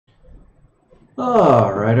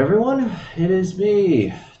Alright everyone, it is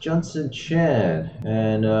me, Junson Chan,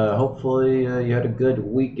 and hopefully you had a good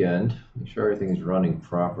weekend. Make sure everything's running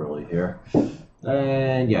properly here.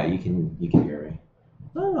 And yeah, you can hear me.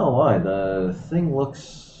 I don't know why, the thing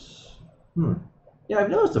looks... Yeah, I've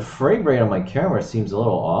noticed the frame rate on my camera seems a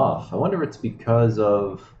little off. I wonder if it's because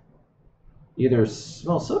of either,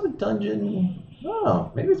 well, Silver Dungeon... I don't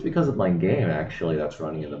know, maybe it's because of my game actually that's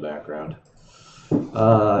running in the background.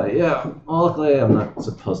 Yeah, well, luckily I'm not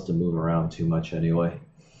supposed to move around too much anyway.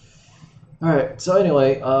 Alright, so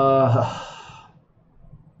anyway, yeah,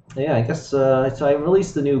 I guess, so I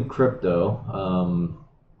released the new crypto,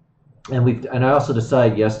 and I also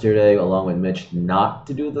decided yesterday, along with Mitch, not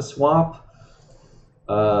to do the swap.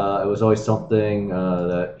 It was always something,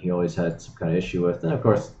 that he always had some kind of issue with, and of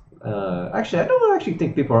course, actually, I don't actually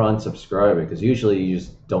think people are unsubscribing, because usually you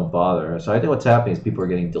just don't bother. So I think what's happening is people are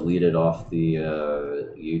getting deleted off the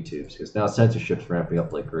YouTubes, because now censorship's ramping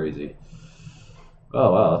up like crazy.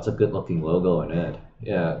 Oh wow, that's a good looking logo and ad.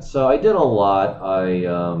 Yeah, so I did a lot.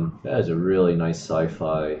 That is a really nice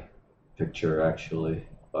sci-fi picture actually.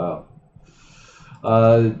 Wow.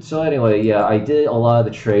 So anyway, yeah, I did a lot of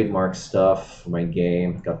the trademark stuff for my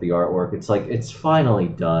game, got the artwork. It's like, it's finally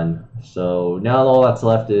done. So now all that's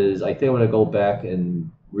left is, I think I'm gonna go back and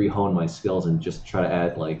re-hone my skills and just try to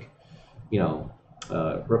add like, you know,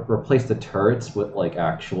 replace the turrets with like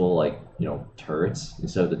actual like, you know, turrets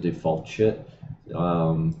instead of the default shit.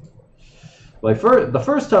 The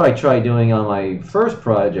first time I tried doing on my first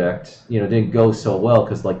project, you know, didn't go so well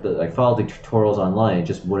because like I followed the tutorials online, it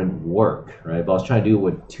just wouldn't work, right? But I was trying to do it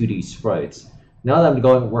with 2D sprites. Now that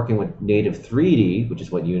I'm working with native 3D, which is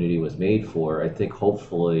what Unity was made for, I think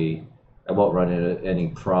hopefully I won't run into any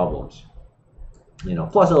problems. You know,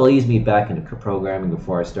 plus it'll ease me back into programming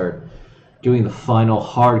before I start doing the final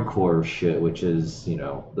hardcore shit, which is, you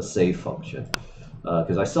know, the save function.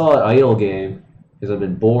 Because I saw an idle game. Because I've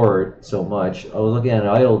been bored so much, I was looking at an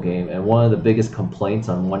idle game, and one of the biggest complaints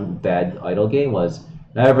on one bad idle game was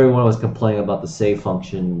everyone was complaining about the save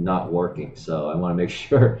function not working. So I want to make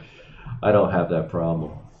sure I don't have that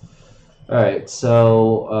problem. Alright,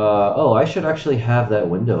 so, oh, I should actually have that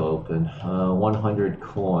window open. 100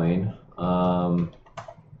 coin.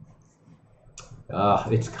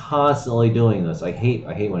 It's constantly doing this. I hate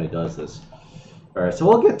when it does this. Alright, so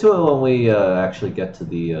we'll get to it when we actually get to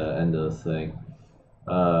the end of the thing.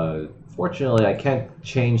 Fortunately, I can't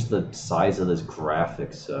change the size of this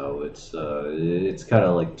graphic, so it's kind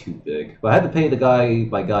of like too big. But I had to pay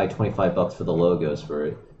my guy $25 for the logos for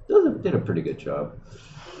it. Did a pretty good job.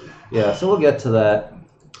 Yeah, so we'll get to that.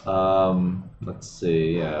 Let's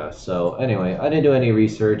see. Yeah. So anyway, I didn't do any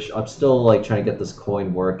research. I'm still like trying to get this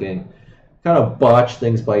coin working. Kind of botched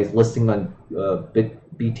things by listing on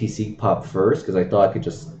BTC Pop first because I thought I could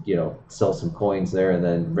just, you know, sell some coins there and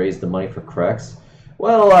then raise the money for Crex.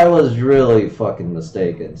 Well, I was really fucking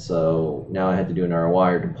mistaken, so now I had to do an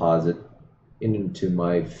wire deposit into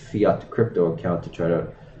my fiat crypto account to try to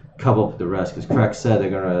come up with the rest, because Crack said they're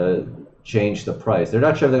going to change the price. They're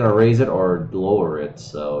not sure if they're going to raise it or lower it,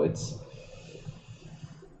 so it's...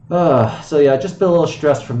 so yeah, just been a little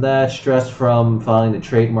stressed from that, stressed from filing the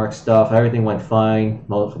trademark stuff. Everything went fine,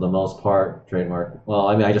 for the most part. Trademark, well,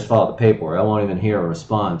 I mean, I just filed the paperwork. I won't even hear a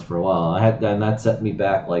response for a while. And that set me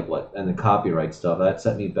back, like, what, and the copyright stuff, that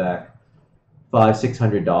set me back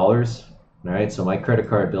 $500-600. All right, so my credit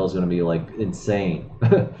card bill is going to be, like, insane.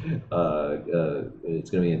 It's going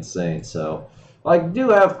to be insane. So I do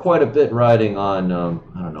have quite a bit riding on,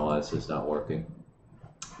 I don't know why this is not working.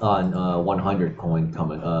 On 100 coin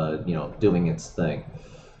coming, you know, doing its thing.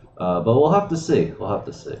 But we'll have to see. We'll have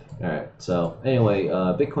to see. All right. So anyway,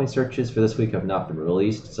 Bitcoin searches for this week have not been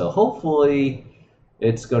released. So hopefully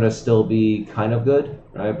it's going to still be kind of good,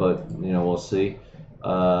 right? But, you know, we'll see.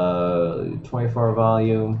 24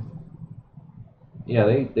 volume. Yeah,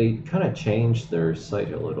 they kind of changed their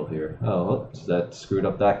site a little here. Oh, oops, that screwed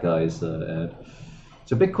up that guy's ad.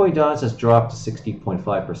 So Bitcoin dominance has dropped to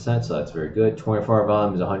 60.5%, so that's very good. 24-hour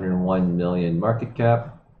volume is 101 million market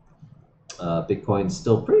cap. Bitcoin's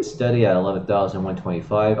still pretty steady at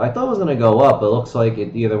 11,125. I thought it was going to go up, but it looks like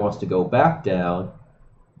it either wants to go back down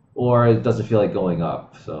or it doesn't feel like going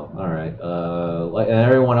up. So, all right. And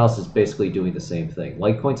everyone else is basically doing the same thing.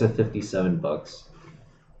 Litecoin's at 57 bucks.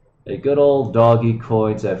 A good old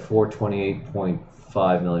Dogecoin's at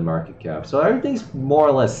 428.5 million market cap. So everything's more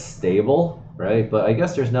or less stable. Right, but I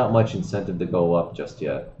guess there's not much incentive to go up just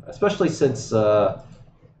yet, especially since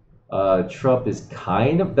Trump is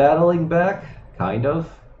kind of battling back, kind of,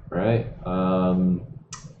 right?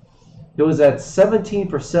 It was at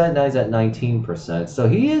 17%. Now he's at 19%. So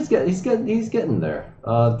he's getting there.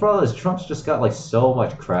 The problem is Trump's just got like so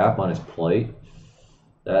much crap on his plate.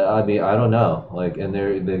 I mean, I don't know. Like, and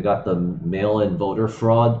they got the mail-in voter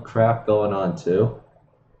fraud crap going on too.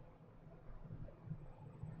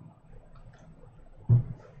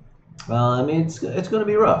 Well, I mean, it's going to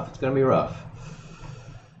be rough. It's going to be rough.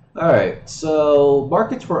 All right, so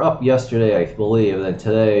markets were up yesterday, I believe, and then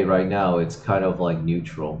today, right now, it's kind of like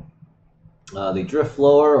neutral. They drift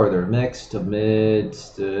lower, or they're mixed to mid,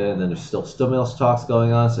 and then there's still stimulus talks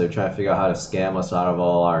going on, so they're trying to figure out how to scam us out of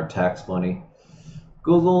all our tax money.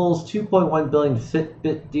 Google's 2.1 billion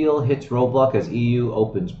Fitbit deal hits roadblock as EU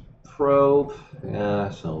opens probe. Yeah,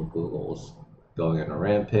 so Google's going on a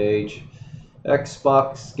rampage.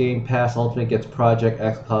 Xbox Game Pass Ultimate gets Project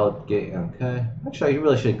X Cloud game. Okay, actually, I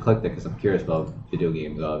really should click that because I'm curious about video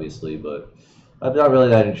games, obviously, but I'm not really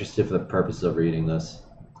that interested for the purpose of reading this.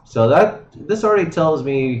 So this already tells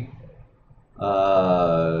me.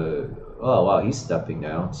 Oh wow, he's stepping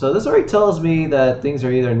down. So this already tells me that things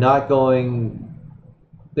are either not going.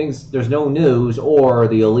 There's no news, or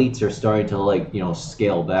the elites are starting to, like,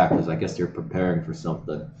 scale back, because I guess they're preparing for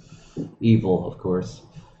something evil, of course.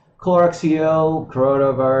 Cloroxio,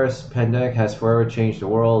 coronavirus pandemic has forever changed the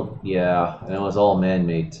world. Yeah, and it was all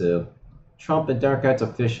man-made too. Trump and Democrats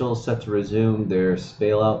officials set to resume their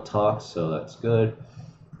bailout talks, so that's good.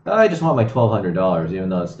 I just want my $1,200, even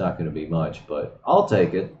though it's not going to be much, but I'll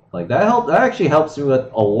take it. Like, that actually helps me with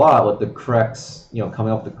a lot with the corrects,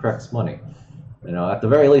 coming up with the corrects money. At the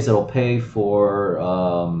very least, it'll pay for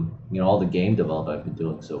all the game development I've been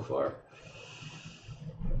doing so far.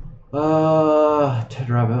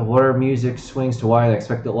 Water music swings to wire, the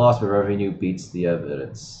expected loss, but revenue beats the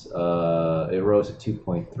evidence. It rose at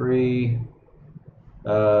 2.3.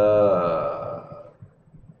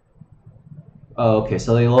 Okay,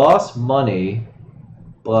 so they lost money,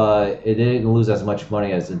 but it didn't lose as much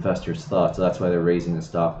money as investors thought, so that's why they're raising the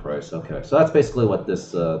stock price. Okay, so that's basically what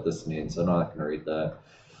this means. So I'm not going to read that.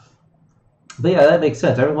 But yeah, that makes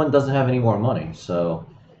sense. Everyone doesn't have any more money, so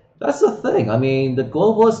that's the thing. I mean, the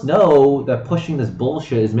globalists know that pushing this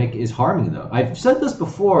bullshit is harming them. I've said this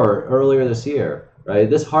before earlier this year, right?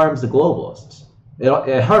 This harms the globalists.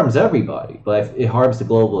 It harms everybody, but it harms the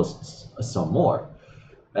globalists some more.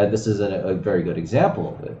 And this is a very good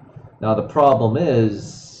example of it. Now, the problem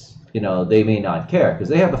is, they may not care because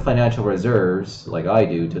they have the financial reserves, like I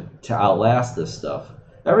do, to outlast this stuff.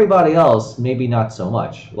 Everybody else, maybe not so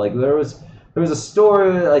much. Like, there was a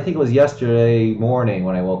story, I think it was yesterday morning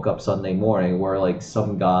when I woke up Sunday morning, where, like,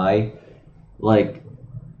 some guy, like,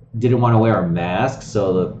 didn't want to wear a mask,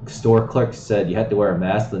 so the store clerk said you had to wear a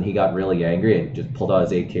mask, then he got really angry and just pulled out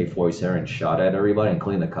his AK-47 and shot at everybody,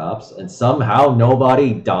 including the cops, and somehow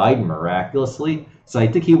nobody died miraculously. So I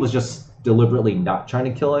think he was just deliberately not trying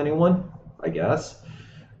to kill anyone, I guess.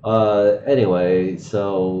 Anyway,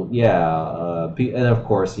 so yeah, and of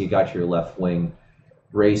course you got your left-wing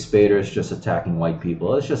race baiters just attacking white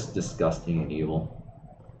people. It's just disgusting and evil.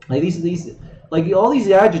 Like all these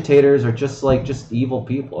agitators are just evil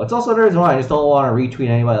people. It's also the reason why I just don't want to retweet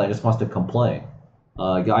anybody that just wants to complain.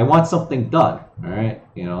 I want something done, all right?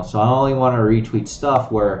 So I only want to retweet stuff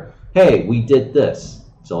where, hey, we did this.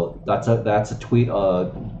 So that's a tweet.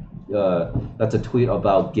 That's a tweet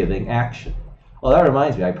about giving action. Well, that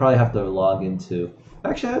reminds me, I probably have to log into.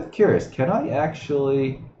 Actually, I'm curious. Can I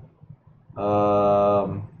actually?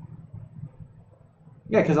 Yeah,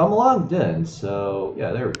 because I'm logged in. So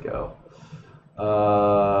yeah, there we go.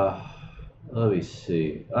 Let me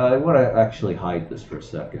see. I want to actually hide this for a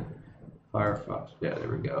second. Firefox. Yeah, there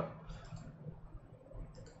we go.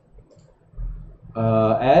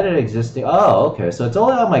 Added existing. Oh, okay. So it's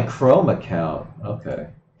only on my Chrome account. Okay.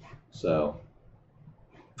 So,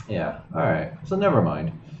 yeah. All right. So never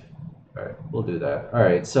mind. All right, we'll do that. All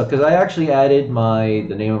right. So, because I actually added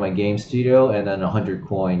the name of my game studio and then 100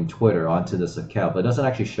 coin Twitter onto this account, but it doesn't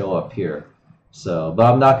actually show up here. So,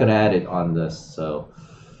 but I'm not going to add it on this. So,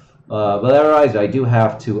 but otherwise, I do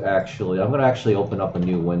have to actually. I'm going to actually open up a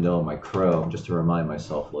new window in my Chrome just to remind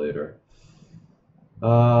myself later. Okay.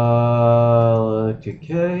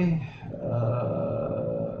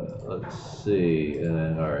 Let's see. And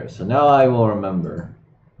then, all right. So now I will remember.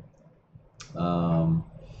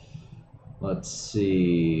 Let's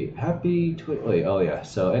see. Happy tweet. Wait. Oh yeah.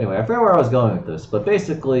 So anyway, I forgot where I was going with this, but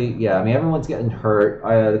basically, yeah. I mean, everyone's getting hurt.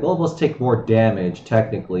 The globalists take more damage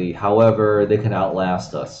technically. However, they can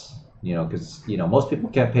outlast us. Because most people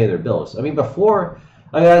can't pay their bills. I mean, before.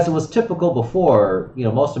 As it was typical before, a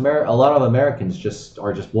lot of Americans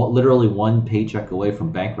are literally one paycheck away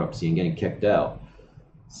from bankruptcy and getting kicked out.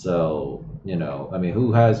 So, you know, I mean,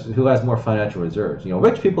 who has more financial reserves? You know,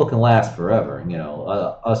 rich people can last forever. You know,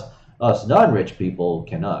 us non-rich people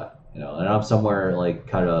cannot. You know, and I'm somewhere like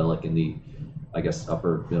kind of like in the, I guess,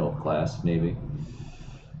 upper middle class maybe.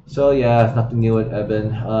 So yeah, nothing new at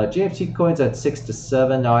Eben. JMC coins at 6 to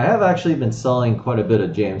 7. Now I have actually been selling quite a bit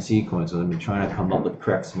of JMC coins. So I've been trying to come up with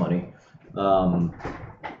Crex money.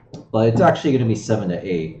 But it's actually going to be 7 to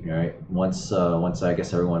 8, right? Once I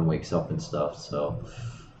guess everyone wakes up and stuff. So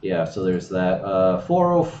yeah, so there's that.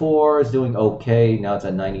 404 is doing okay. Now it's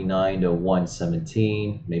at 99 to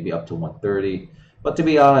 117, maybe up to 130. But to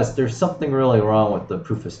be honest, there's something really wrong with the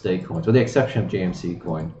proof of stake coins, with the exception of JMC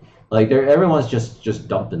coin. Like everyone's just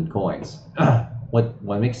dumping coins.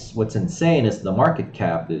 What's insane is the market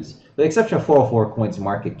cap is, with the exception of 404 coins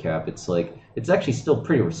market cap, it's like it's actually still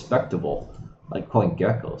pretty respectable, like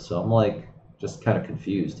CoinGecko. So I'm like just kind of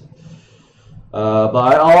confused. But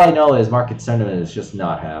all I know is market sentiment is just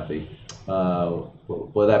not happy.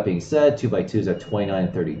 With that being said, 2x2 is at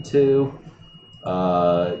 29.32.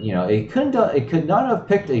 You know, it could not have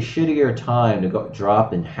picked a shittier time to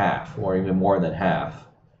drop in half or even more than half,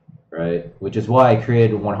 right? Which is why I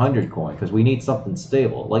created 100 coin, because we need something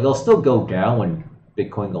stable. Like it'll still go down when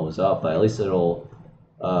Bitcoin goes up, but at least it'll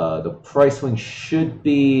the price swing should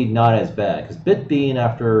be not as bad, because Bitbean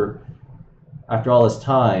after all this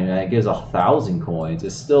time, and it gives 1,000 coins,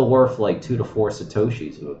 it's still worth like 2 to 4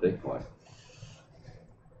 satoshis of a Bitcoin.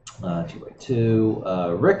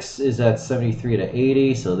 2x2. Rix is at 73 to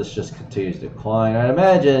 80, so this just continues to decline. I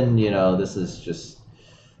imagine, you know, this is just,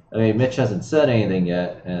 I mean, Mitch hasn't said anything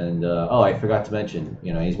yet, and oh, I forgot to mention,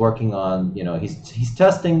 you know, he's working on, you know, he's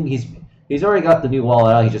testing, he's already got the new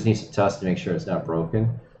wallet out, he just needs to test to make sure it's not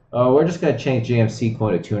broken. We're just going to change JMC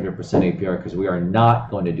coin to 200% APR because we are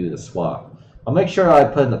not going to do the swap. I'll make sure I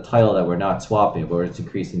put in the title that we're not swapping, but we're just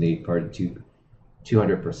increasing the APR to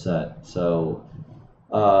 200%. So,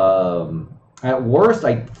 at worst,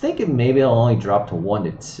 I think maybe it'll only drop to 1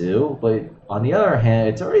 to 2, but on the other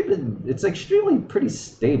hand, it's extremely pretty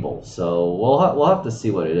stable. So we'll have to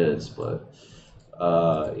see what it is, but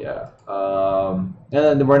yeah. And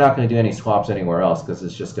then we're not going to do any swaps anywhere else because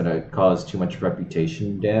it's just going to cause too much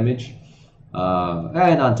reputation damage.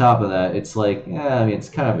 And on top of that, it's like, I mean, it's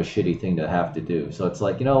kind of a shitty thing to have to do. So it's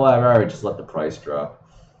like, you know what, I'd rather just let the price drop.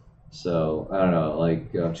 So, I don't know,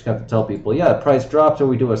 like, I'm just going to have to tell people, yeah, the price drops or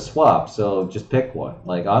we do a swap, so just pick one.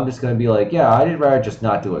 Like, I'm just going to be like, yeah, I'd rather just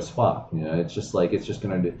not do a swap. You know, it's just like, it's just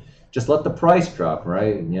going to just let the price drop,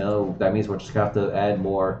 right? And, you know, that means we're just going to have to add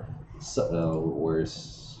more,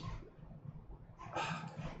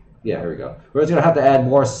 yeah, here we go. We're just going to have to add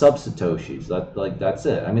more sub-satoshis. That's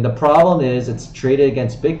it. I mean, the problem is it's traded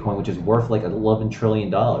against Bitcoin, which is worth like $11 trillion.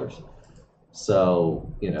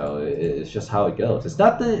 So, you know, it's just how it goes. There's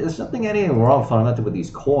nothing anything wrong fundamentally with these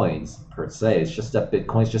coins per se. It's just that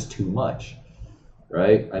Bitcoin's just too much,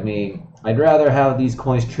 right? I mean, I'd rather have these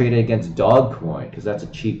coins traded against Dogecoin because that's a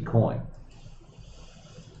cheap coin.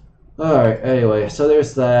 All right. Anyway, so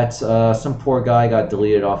there's that. Some poor guy got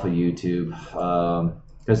deleted off of YouTube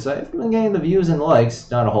because I've been getting the views and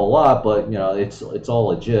likes, not a whole lot, but you know, it's all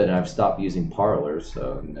legit, and I've stopped using parlors,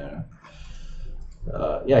 so you know.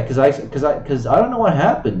 Yeah, because I don't know what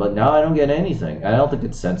happened, but now I don't get anything. I don't think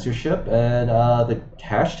it's censorship, and the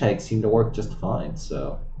hashtags seem to work just fine.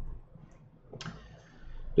 So,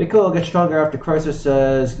 Bitcoin will get stronger after crisis,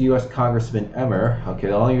 says U.S. Congressman Emmer. Okay,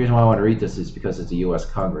 the only reason why I want to read this is because it's a U.S.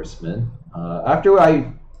 Congressman. After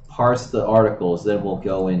I parse the articles, then we'll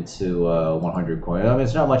go into 100 coin. I mean,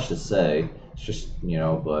 it's not much to say. It's just, you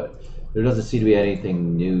know, but there doesn't seem to be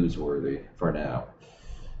anything newsworthy for now.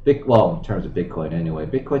 Well, in terms of Bitcoin anyway.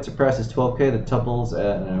 Bitcoin suppresses 12K, the tumbles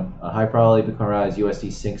at a high probability Bitcoin rise,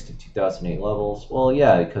 USD sinks to 2008 levels. Well,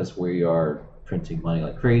 yeah, because we are printing money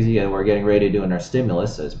like crazy and we're getting ready to do our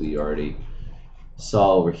stimulus, as we already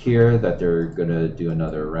saw over here, that they're going to do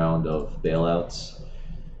another round of bailouts.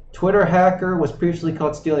 Twitter hacker was previously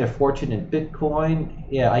caught stealing a fortune in Bitcoin.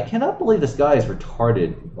 Yeah, I cannot believe this guy is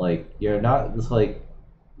retarded. Like, you're not, it's like,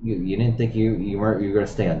 you didn't think you were going to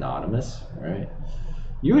stay anonymous, right?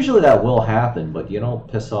 Usually that will happen, but you don't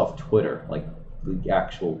piss off Twitter, like the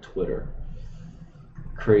actual Twitter.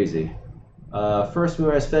 Crazy. First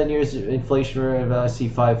mover has Fed news inflation rate. I see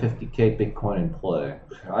 550K Bitcoin in play.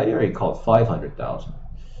 I already called 500,000.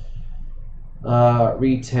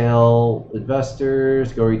 Retail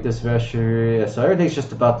investors, go read this investor. So everything's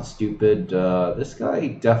just about the stupid. This guy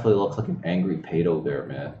definitely looks like an angry pedo there,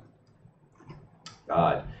 man.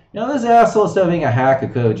 God. You know, this asshole, instead of being a hacker,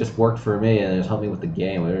 could have just worked for me and just helped me with the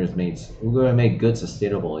game. We're going to make good,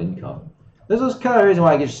 sustainable income. This is kind of the reason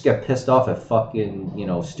why I just get pissed off at fucking, you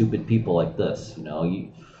know, stupid people like this. You know,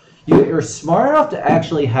 you're smart enough to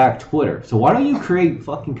actually hack Twitter. So why don't you create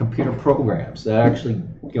fucking computer programs that actually,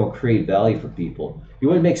 you know, create value for people? You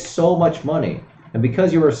would make so much money. And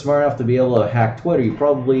because you were smart enough to be able to hack Twitter, you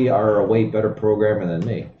probably are a way better programmer than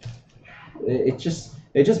me. It just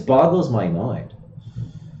boggles my mind.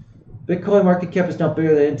 Bitcoin market cap is not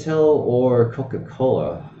bigger than Intel or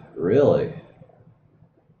Coca-Cola. Really?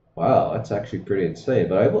 Wow, that's actually pretty insane,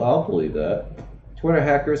 but I'll believe that. Twitter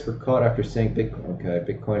hackers were caught after saying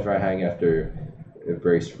Bitcoin's right hanging after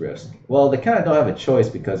embraced risk. Well, they kind of don't have a choice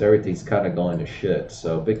because everything's kind of going to shit,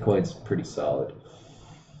 so Bitcoin's pretty solid.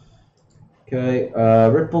 Okay,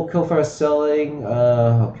 Ripple Kofar selling,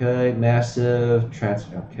 okay, massive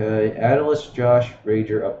transfer, okay, analyst Josh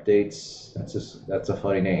Rager updates, that's a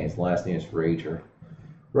funny name, his last name is Rager.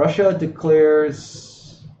 Russia declares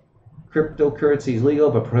cryptocurrencies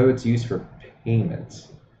legal but prohibits use for payments.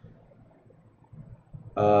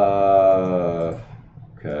 Okay,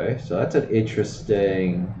 so that's an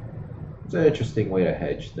interesting way to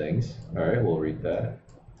hedge things. Alright, we'll read that.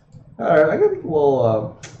 Alright, I think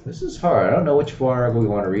we'll, this is hard. I don't know which one we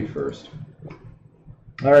want to read first.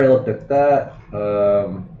 Alright, looked at that.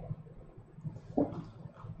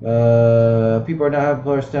 People are not having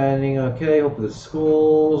understanding. Okay, hope for the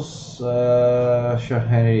schools. Sean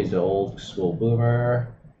Hannity is an old school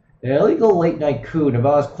boomer. An illegal late night coup.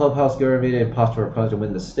 Nevada's clubhouse government made it impossible for Republicans to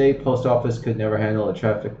win the state. Post office could never handle the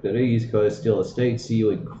traffic that East Coast steal the state. See you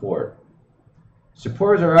in court.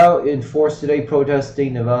 Supporters are out in force today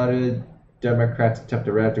protesting. Nevada Democrats attempt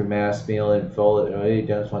to rat through mass mail-in vote.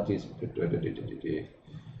 Democrats want these.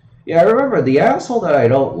 Yeah, I remember the asshole that I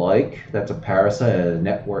don't like. That's a parasite, a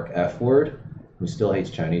network F word, who still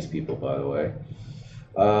hates Chinese people, by the way.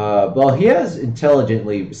 Well, he has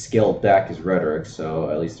intelligently scaled back his rhetoric,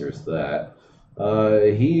 so at least there's that.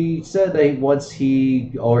 He said that once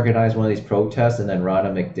he organized one of these protests and then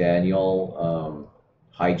Ronna McDaniel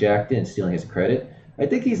hijacked it and stealing his credit. I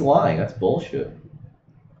think he's lying. That's bullshit.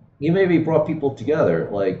 He maybe brought people together,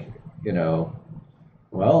 like, you know.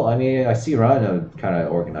 Well, I mean, I see Ronna kind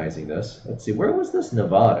of organizing this. Let's see, where was this?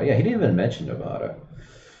 Nevada. Yeah, he didn't even mention Nevada.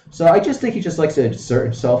 So I just think he just likes to insert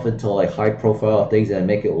himself into like high-profile things and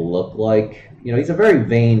make it look like, you know, he's a very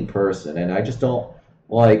vain person, and I just don't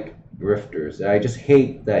like grifters. I just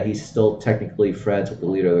hate that he's still technically friends with the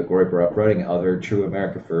leader of the Groyper Uprising and other true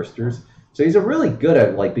America Firsters. So he's really good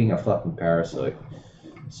at like being a fucking parasite.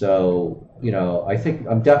 So, you know, I think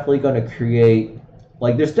I'm definitely going to create,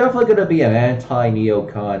 like, there's definitely going to be an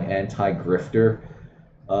anti-neocon, anti-grifter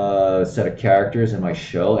set of characters in my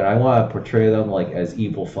show, and I want to portray them like as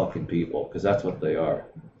evil fucking people, because that's what they are.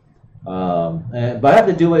 But I have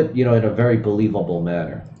to do it, you know, in a very believable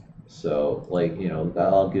manner. So, like, you know,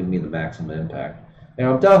 that'll give me the maximum impact. And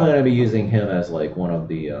I'm definitely going to be using him as like one of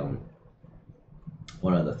the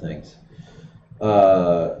things.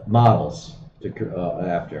 Models to,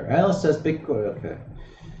 after. Analyst says Bitcoin, okay.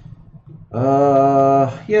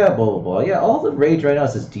 Yeah, blah, blah, blah. Yeah, all the rage right now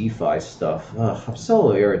is this DeFi stuff. Ugh, I'm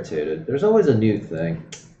so irritated. There's always a new thing.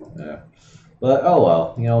 Yeah. But, oh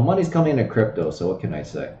well. You know, money's coming into crypto, so what can I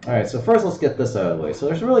say? Alright, so first let's get this out of the way. So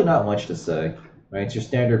there's really not much to say. Right? It's your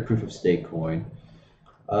standard proof-of-stake coin.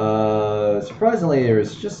 Surprisingly,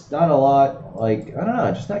 there's just not a lot, like, I don't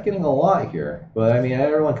know, just not getting a lot here. But, I mean,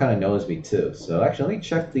 everyone kind of knows me, too. So, actually, let me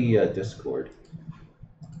check the Discord.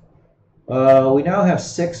 We now have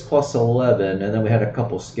 6 plus 11, and then we had a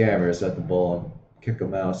couple scammers at the ball and kick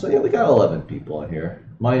them out. So, yeah, we got 11 people in here.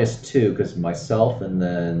 Minus 2, because myself and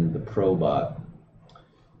then the Probot.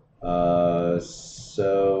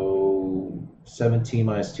 So 17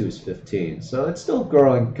 minus 2 is 15. So it's still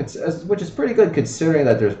growing, which is pretty good considering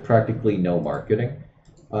that there's practically no marketing.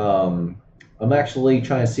 I'm actually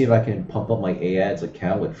trying to see if I can pump up my ads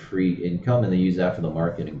account with free income and then use that for the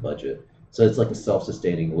marketing budget. So it's like a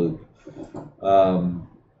self-sustaining loop.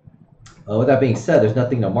 With that being said, there's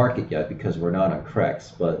nothing to market yet because we're not on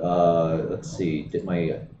Crex. But let's see, did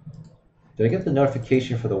I get the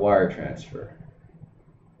notification for the wire transfer?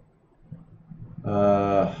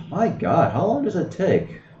 My God, how long does it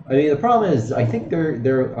take? I mean, the problem is, I think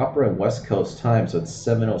they're operating West Coast time, so it's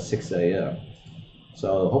 7:06 a.m.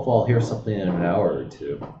 So hopefully I'll hear something in an hour or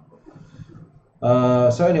two.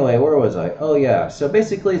 So anyway, where was I? Oh yeah, so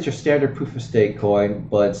basically it's your standard proof-of-stake coin,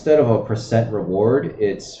 but instead of a % reward,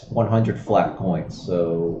 it's 100 flat coins.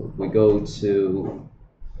 So we go to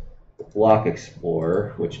the Block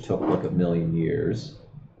Explorer, which took like 1 million years.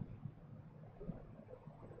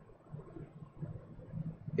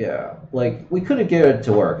 Yeah, like we couldn't get it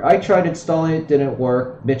to work. I tried installing it, didn't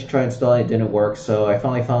work. Mitch tried installing it, didn't work. So I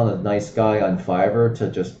finally found a nice guy on Fiverr to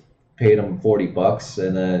just paid him $40,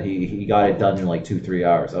 and then he got it done in like 2-3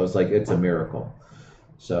 hours. I was like, it's a miracle.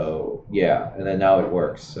 So yeah, and then now it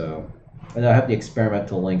works. So, and I have the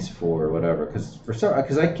experimental links for whatever,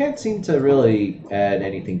 because I can't seem to really add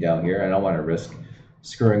anything down here. I don't want to risk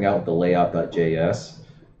screwing out the layout.js.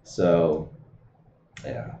 So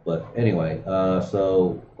yeah, but anyway,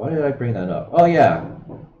 so why did I bring that up? Oh yeah,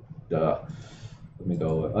 duh. Let me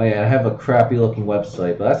go. Oh yeah, I have a crappy looking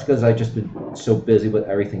website, but that's because I've just been so busy with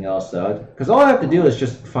everything else. Because all I have to do is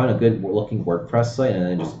just find a good looking WordPress site and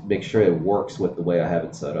then just make sure it works with the way I have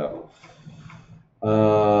it set up.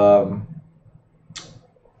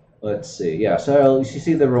 Let's see. Yeah, so you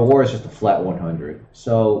see the reward is just a flat 100.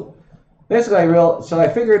 So basically, I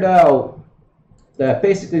figured out that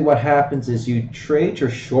basically what happens is you trade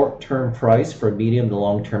your short-term price for medium to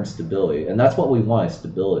long-term stability, and that's what we want, is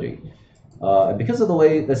stability. And because of the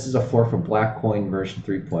way this is a fork from Blackcoin version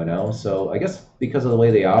 3.0, so I guess because of the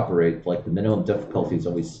way they operate, like the minimum difficulty is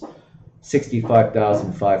always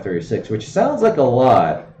 65,536, which sounds like a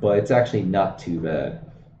lot, but it's actually not too bad.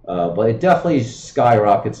 But it definitely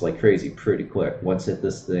skyrockets like crazy pretty quick once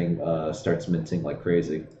this thing starts minting like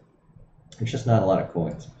crazy. There's just not a lot of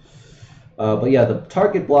coins. But yeah, the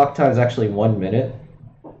target block time is actually 1 minute.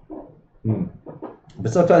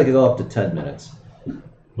 But sometimes it can go up to 10 minutes.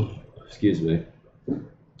 Excuse me.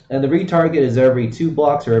 And the retarget is every 2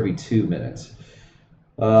 blocks or every 2 minutes.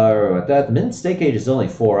 The mint stake age is only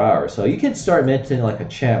 4 hours, so you can start minting like a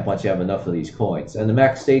champ once you have enough of these coins. And the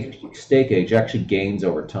max stake age actually gains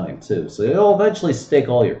over time too, so it'll eventually stake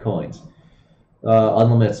all your coins.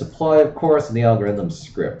 Unlimited supply, of course, and the algorithm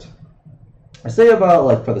script. I say about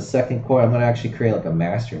like for the second coin, I'm gonna actually create like a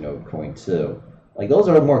masternode coin too. Like those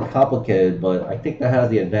are more complicated, but I think that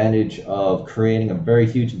has the advantage of creating a very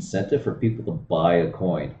huge incentive for people to buy a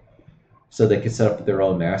coin, so they can set up their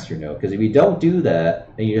own masternode. Because if you don't do that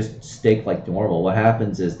and you just stake like normal, what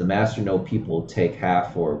happens is the masternode people take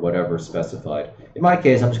half or whatever specified. In my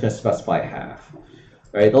case, I'm just gonna specify half.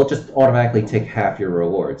 Right? They'll just automatically take half your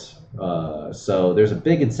rewards. So there's a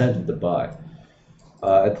big incentive to buy.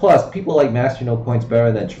 And plus, people like masternode coins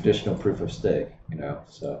better than traditional proof of stake, you know.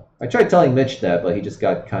 So I tried telling Mitch that, but he just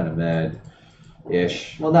got kind of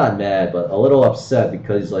mad-ish. Well, not mad, but a little upset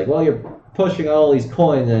because he's like, well, you're pushing all these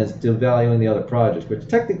coins and it's devaluing the other projects, which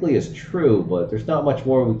technically is true, but there's not much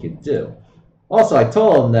more we can do. Also, I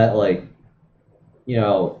told him that, like, you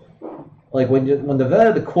know, like when the value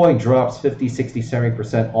of the coin drops 50, 60,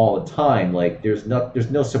 70% all the time, like there's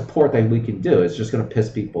no support that we can do. It's just going to piss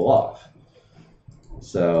people off.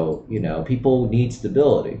 So, you know, people need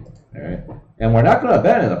stability, all right? And we're not going to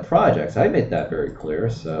abandon the projects. I made that very clear,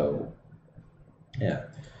 so, yeah.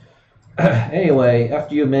 Anyway,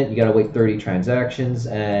 after you mint, you got to wait 30 transactions,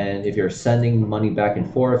 and if you're sending money back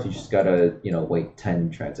and forth, you just got to, you know, wait 10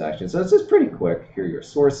 transactions. So it's just pretty quick. Here are your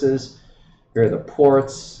sources. Here are the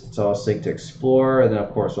ports. It's all synced to Explorer, and then, of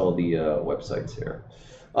course, all the websites here.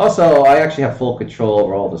 Also, I actually have full control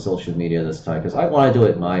over all the social media this time because I want to do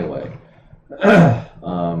it my way.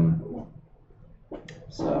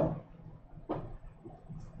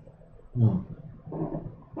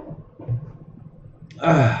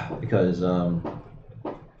 Because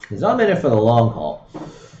I'm in it for the long haul.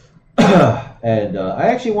 And I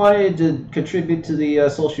actually wanted to contribute to the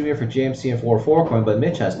social media for JMC and 404 coin, but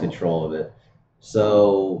Mitch has control of it.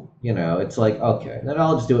 So, you know, it's like, okay, then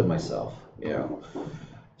I'll just do it myself, you know.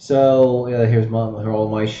 So, here's all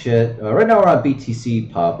my shit. Right now we're on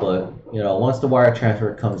BTC Pop, but, you know, once the wire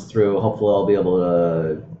transfer comes through, hopefully I'll be able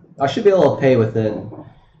to, I should be able to pay within,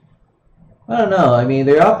 I don't know, I mean,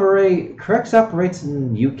 Correx operates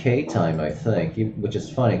in UK time, I think, which is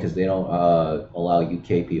funny because they don't allow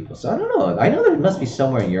UK people. So I don't know, I know there must be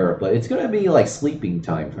somewhere in Europe, but it's going to be like sleeping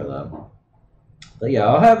time for them. But yeah,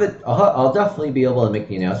 I'll definitely be able to make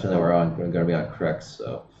the announcement that we're going to be on Correx,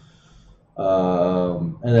 so.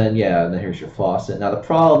 And then here's your faucet. Now the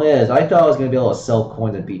problem is, I thought I was going to be able to sell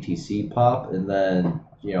coins at BTC Pop and then,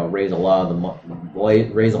 you know, raise a lot of the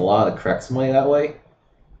Correx money that way.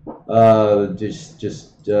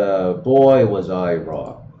 Boy was I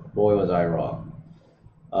wrong. Boy was I wrong.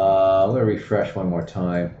 I'm gonna refresh one more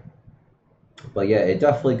time. But yeah, it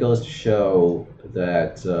definitely goes to show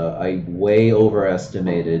that I way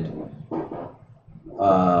overestimated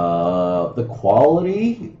the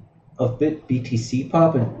quality of BTC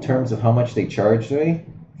Pop in terms of how much they charged me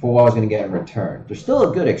for what I was going to get in return. There's still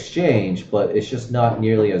a good exchange, but it's just not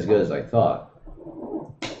nearly as good as I thought.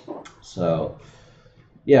 So,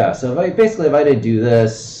 yeah, so if I did do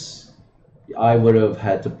this, I would have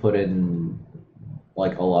had to put in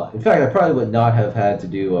like a lot. In fact, I probably would not have had to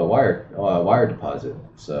do a wire deposit.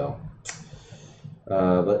 So,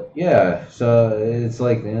 but yeah, so it's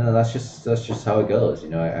like, that's just how it goes.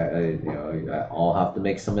 I'll have to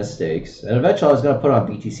make some mistakes, and eventually I was gonna put on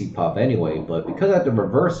BTC Pop anyway, but because I have to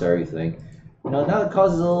reverse everything, now it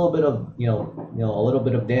causes a little bit of a little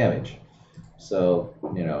bit of damage. So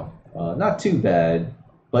not too bad,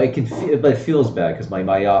 but it feels bad because my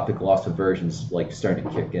myopic loss aversion's like starting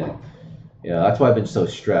to kick in. That's why I've been so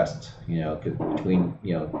stressed. Between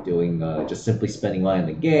doing just simply spending money on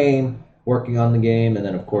the game, working on the game, and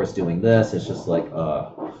then of course doing this. It's just like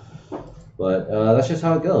but that's just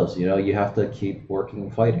how it goes. You have to keep working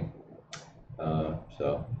and fighting.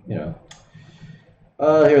 So here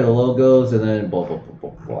are the logos, and then blah blah blah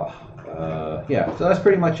blah blah. Yeah, so that's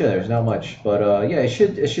pretty much it. There's not much, but yeah, it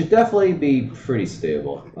should definitely be pretty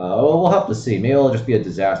stable. We'll have to see. Maybe it'll just be a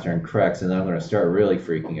disaster and cracks, and then I'm going to start really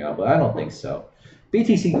freaking out. But I don't think so.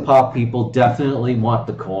 BTC Pop people definitely want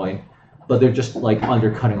the coin, but they're just like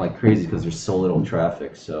undercutting like crazy because there's so little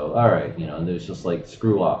traffic. So all right, there's just like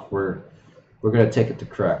screw off. We're going to take it to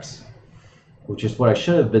cracks, which is what I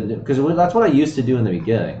should have been, because that's what I used to do in the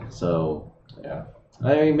beginning. So yeah,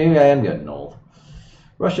 I mean, maybe I am getting old.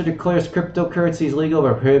 Russia declares cryptocurrencies legal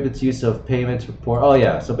but prohibits use of payments report. Oh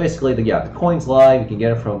yeah, so basically the coin's live. You can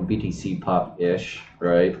get it from BTC Pop-ish,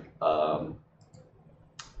 right?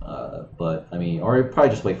 But I mean, or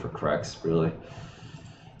probably just wait for cracks, really.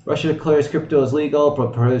 Russia declares crypto is legal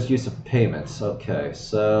but prohibits use of payments. Okay,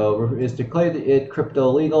 so it's declared it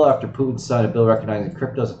crypto legal after Putin signed a bill recognizing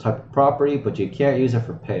crypto as a type of property, but you can't use it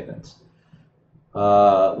for payments.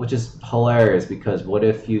 Which is hilarious, because what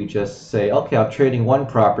if you just say, okay, I'm trading one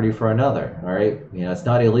property for another, all right? It's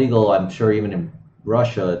not illegal, I'm sure, even in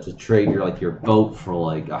Russia, to trade your vote for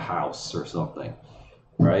like a house or something,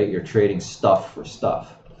 right? You're trading stuff for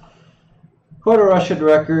stuff. Quote of Russian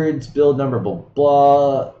records, bill number blah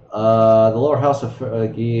blah. The lower house of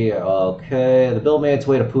okay. The bill made its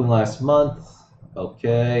way to Putin last month.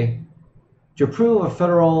 Okay. To approve a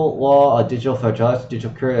federal law on digital currency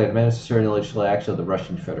and administer certain legislative action of the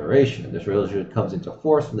Russian Federation. This resolution comes into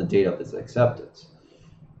force from the date of its acceptance.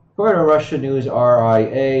 According to Russian news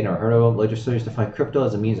RIA, never heard of it, legislators define crypto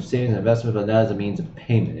as a means of savings and investment, but not as a means of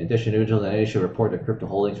payment. In addition, individuals and entities should report their crypto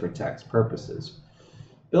holdings for tax purposes.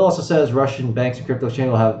 The bill also says Russian banks and crypto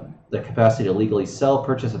exchanges will have the capacity to legally sell,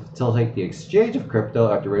 purchase, and facilitate the exchange of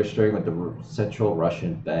crypto after registering with the Central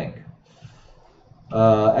Russian Bank.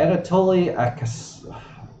 Anatoly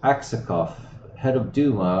Aksakov, head of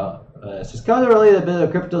Duma, says content related to the bill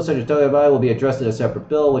of crypto such as Doge will be addressed in a separate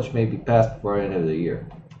bill, which may be passed before the end of the year.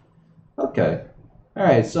 Okay.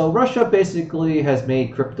 Alright, so Russia basically has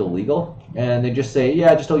made crypto legal, and they just say,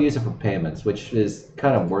 yeah, just don't use it for payments, which is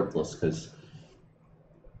kind of worthless, because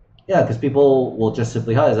people will just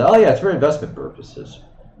simply hide it. Oh yeah, it's for investment purposes.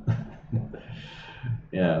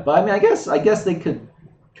 Yeah, but I mean, I guess they could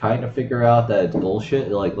kind of figure out that it's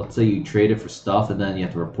bullshit. Like, let's say you trade it for stuff and then you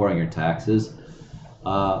have to report on your taxes.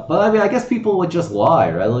 But I mean, I guess people would just lie,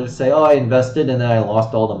 right? They'll just say, oh, I invested and then I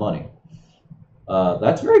lost all the money.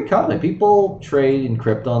 That's very common. People trade in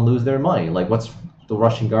crypto and lose their money. Like, what's the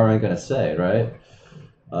Russian government going to say, right?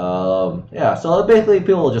 Yeah, so basically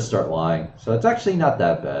people will just start lying. So it's actually not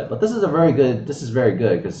that bad. But this is very good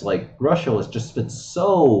because, like, Russia has just been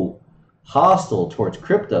so hostile towards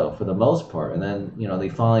crypto for the most part, and then they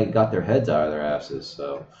finally got their heads out of their asses.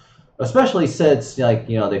 So especially since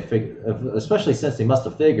especially since they must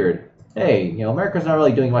have figured, hey, America's not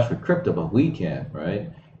really doing much with crypto, but we can,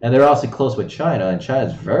 right? And they're also close with China, and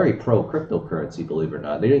China's very pro cryptocurrency, believe it or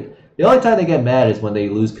not. The only time they get mad is when they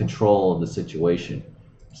lose control of the situation.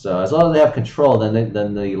 So as long as they have control, then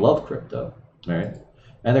they love crypto, right?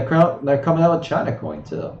 And they're coming out with China Coin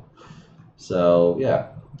too. So yeah.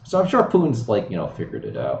 So I'm sure Putin's figured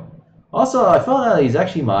it out. Also, I found out he's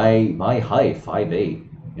actually my height, 5'8".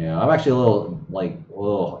 I'm actually a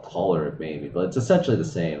little taller maybe, but it's essentially the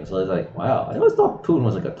same. So it's like, wow, I always thought Putin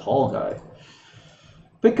was like a tall guy.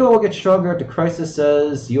 Bitcoin will get stronger after crisis,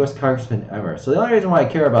 says U.S. Congressman Emmer. So the only reason why I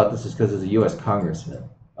care about this is because he's a U.S. Congressman.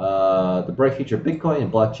 The bright future of Bitcoin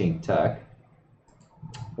and blockchain tech.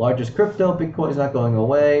 Largest crypto, Bitcoin is not going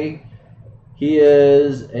away. He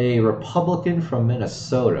is a Republican from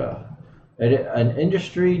Minnesota. A known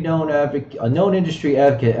industry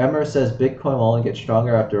advocate, Emmer says Bitcoin will only get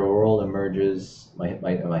stronger after a world emerges.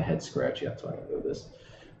 My head's scratchy. That's why I do this.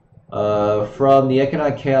 From the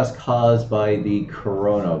economic chaos caused by the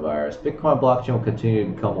coronavirus, Bitcoin blockchain will continue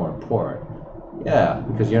to become more important. Yeah,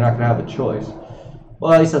 because you're not going to have a choice.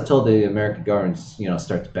 Well, at least I told the American government,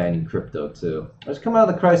 starts banning crypto too. Let's come out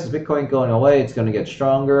of the crisis. Bitcoin going away. It's going to get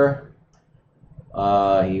stronger.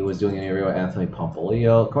 He was doing an interview with Anthony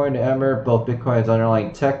Pompolio. According to Emmer, both Bitcoin's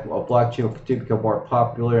underlying tech, while blockchain will continue to become more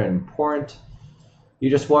popular and important. You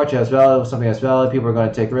just watch it as valid. If something as valid, people are going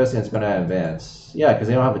to take risks and it's going to advance. Yeah, because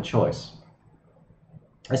they don't have a choice.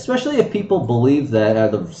 Especially if people believe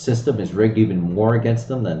that the system is rigged even more against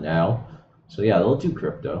them than now. So yeah, they'll do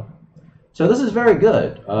crypto. So this is very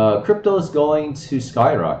good. Crypto is going to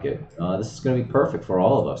skyrocket. This is going to be perfect for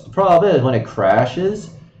all of us. The problem is when it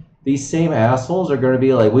crashes, these same assholes are going to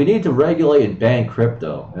be like, we need to regulate and ban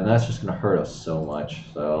crypto. And that's just going to hurt us so much.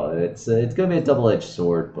 So it's going to be a double-edged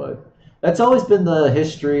sword. But that's always been the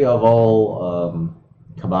history of all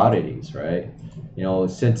commodities, right?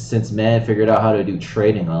 Since man figured out how to do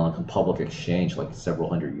trading on like a public exchange like several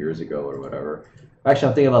hundred years ago or whatever. Actually,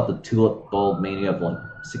 I'm thinking about the tulip bulb mania of like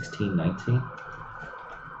 1619.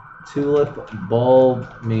 Tulip bulb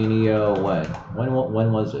mania when?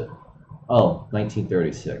 When was it? Oh,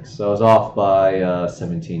 1936. So I was off by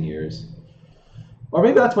 17 years. Or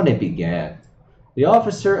maybe that's when it began. The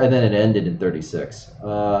officer, and then it ended in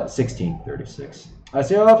 1636. As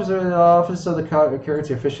the officer in the office of the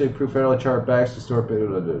currency officially approved federally chartered banks to store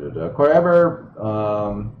Emmer.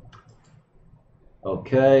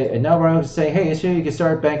 Okay, and now we're saying, hey, so you can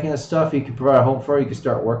start banking this stuff. You can provide a home for it. You can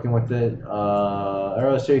start working with it.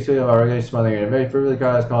 Regulation smothering and very really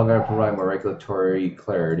guys calling that provide more regulatory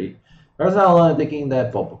clarity. I was not alone thinking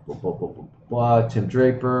that Tim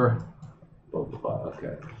Draper.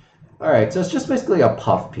 Okay. All right, so it's just basically a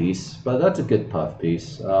puff piece, but that's a good puff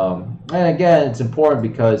piece. And again, it's important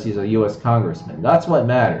because he's a U.S. congressman. That's what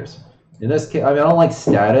matters. In this case, I mean, I don't like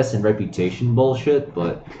status and reputation bullshit,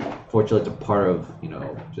 but fortunately, it's a part of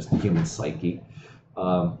just the human psyche.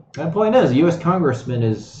 And the point is, a U.S. congressman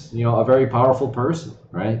is a very powerful person,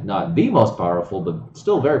 right? Not the most powerful, but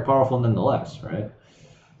still very powerful nonetheless, right?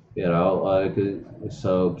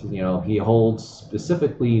 So he holds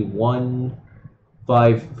specifically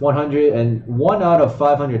 101 out of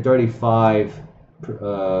 535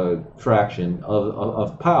 fraction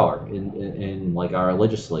of power in like our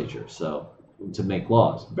legislature, so to make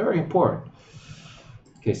laws. Very important.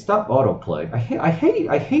 Okay, stop autoplay. I hate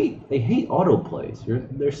autoplays.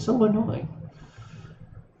 They're so annoying.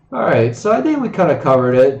 All right, so I think we kind of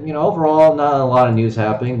covered it. Overall, not a lot of news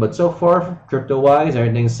happening, but so far, crypto-wise,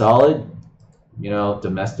 everything's solid.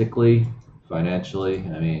 Domestically, financially,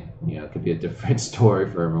 I mean, it could be a different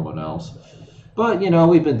story for everyone else. But,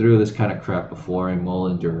 we've been through this kind of crap before, and we'll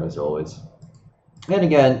endure as always. And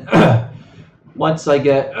again, once I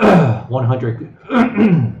get 100,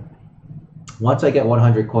 once I get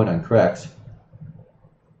 100 coin on Crex,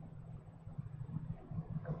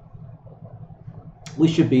 we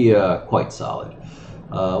should be quite solid.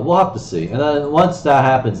 We'll have to see. And then once that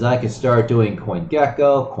happens, then I can start doing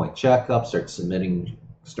CoinGecko, CoinCheckup, start submitting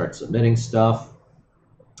stuff.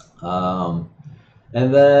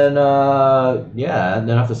 And then, and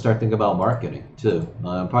then I have to start thinking about marketing too.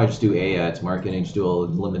 Probably just do ads, marketing, just do a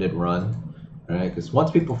limited run, right? Because once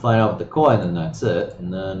people find out the coin, then that's it.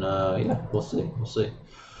 And then, we'll see.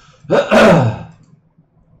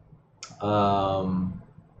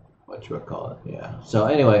 What should I call it? Yeah. So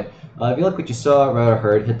anyway, if you like what you saw, read or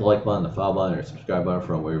heard, hit the like button, the follow button, or subscribe button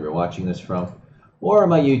from wherever you're watching this from. Or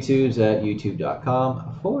my YouTubes at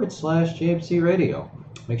youtube.com/JMC Radio.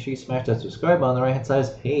 Make sure you smash that subscribe button on the right hand side of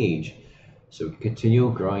this page so we can continue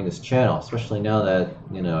growing this channel, especially now that,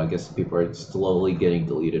 I guess people are slowly getting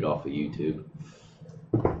deleted off of YouTube.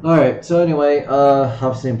 Alright, so anyway,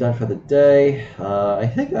 obviously I'm done for the day. I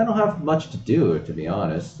think I don't have much to do, to be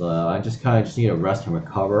honest. I just kind of need to rest and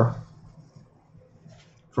recover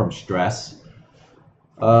from stress.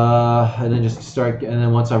 And then just start, and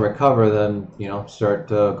then once I recover, then, start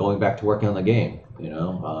going back to working on the game, I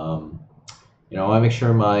want to make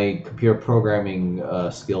sure my computer programming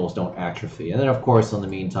skills don't atrophy. And then, of course, in the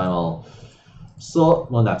meantime, I'll,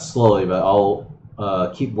 not slowly, but I'll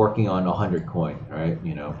keep working on 100 coin, right?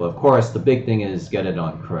 But of course, the big thing is get it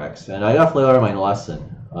on Crex. And I definitely learned my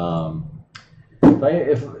lesson.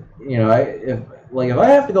 If I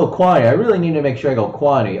have to go quantity, I really need to make sure I go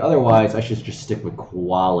quantity. Otherwise, I should just stick with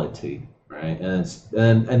quality, right? And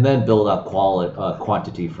then build up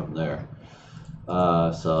quantity from there.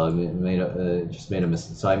 So I made a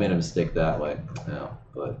mistake. So I made a mistake that way.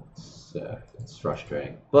 But it's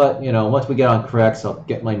frustrating. But once we get on Crex, I'll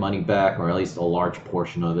get my money back, or at least a large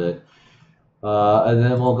portion of it, and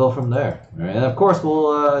then we'll go from there. Right? And of course,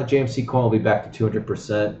 JMC coin will be back to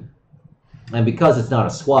 200%. And because it's not a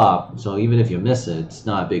swap, so even if you miss it, it's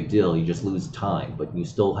not a big deal. You just lose time, but you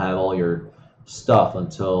still have all your stuff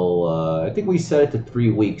until I think we set it to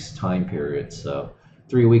 3 weeks time period. So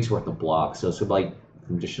 3 weeks worth of blocks. So it's like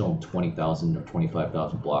an additional 20,000 or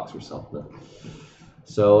 25,000 blocks or something.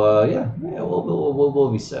 So yeah,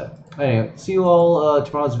 we'll be set. Anyway, see you all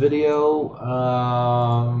tomorrow's video.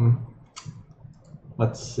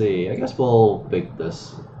 Let's see. I guess we'll bake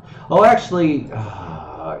this. Oh, actually,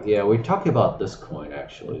 yeah, we're talking about this coin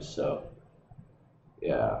actually. So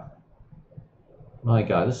yeah. My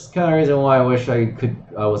God, this is the kind of reason why I wish I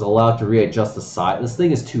was allowed to readjust the size. This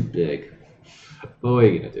thing is too big. But what are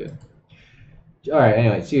you gonna do? Alright,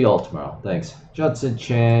 anyway, see you all tomorrow. Thanks. Junson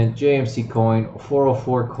Chan, JMC coin,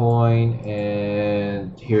 404 coin,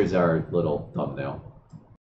 and here's our little thumbnail.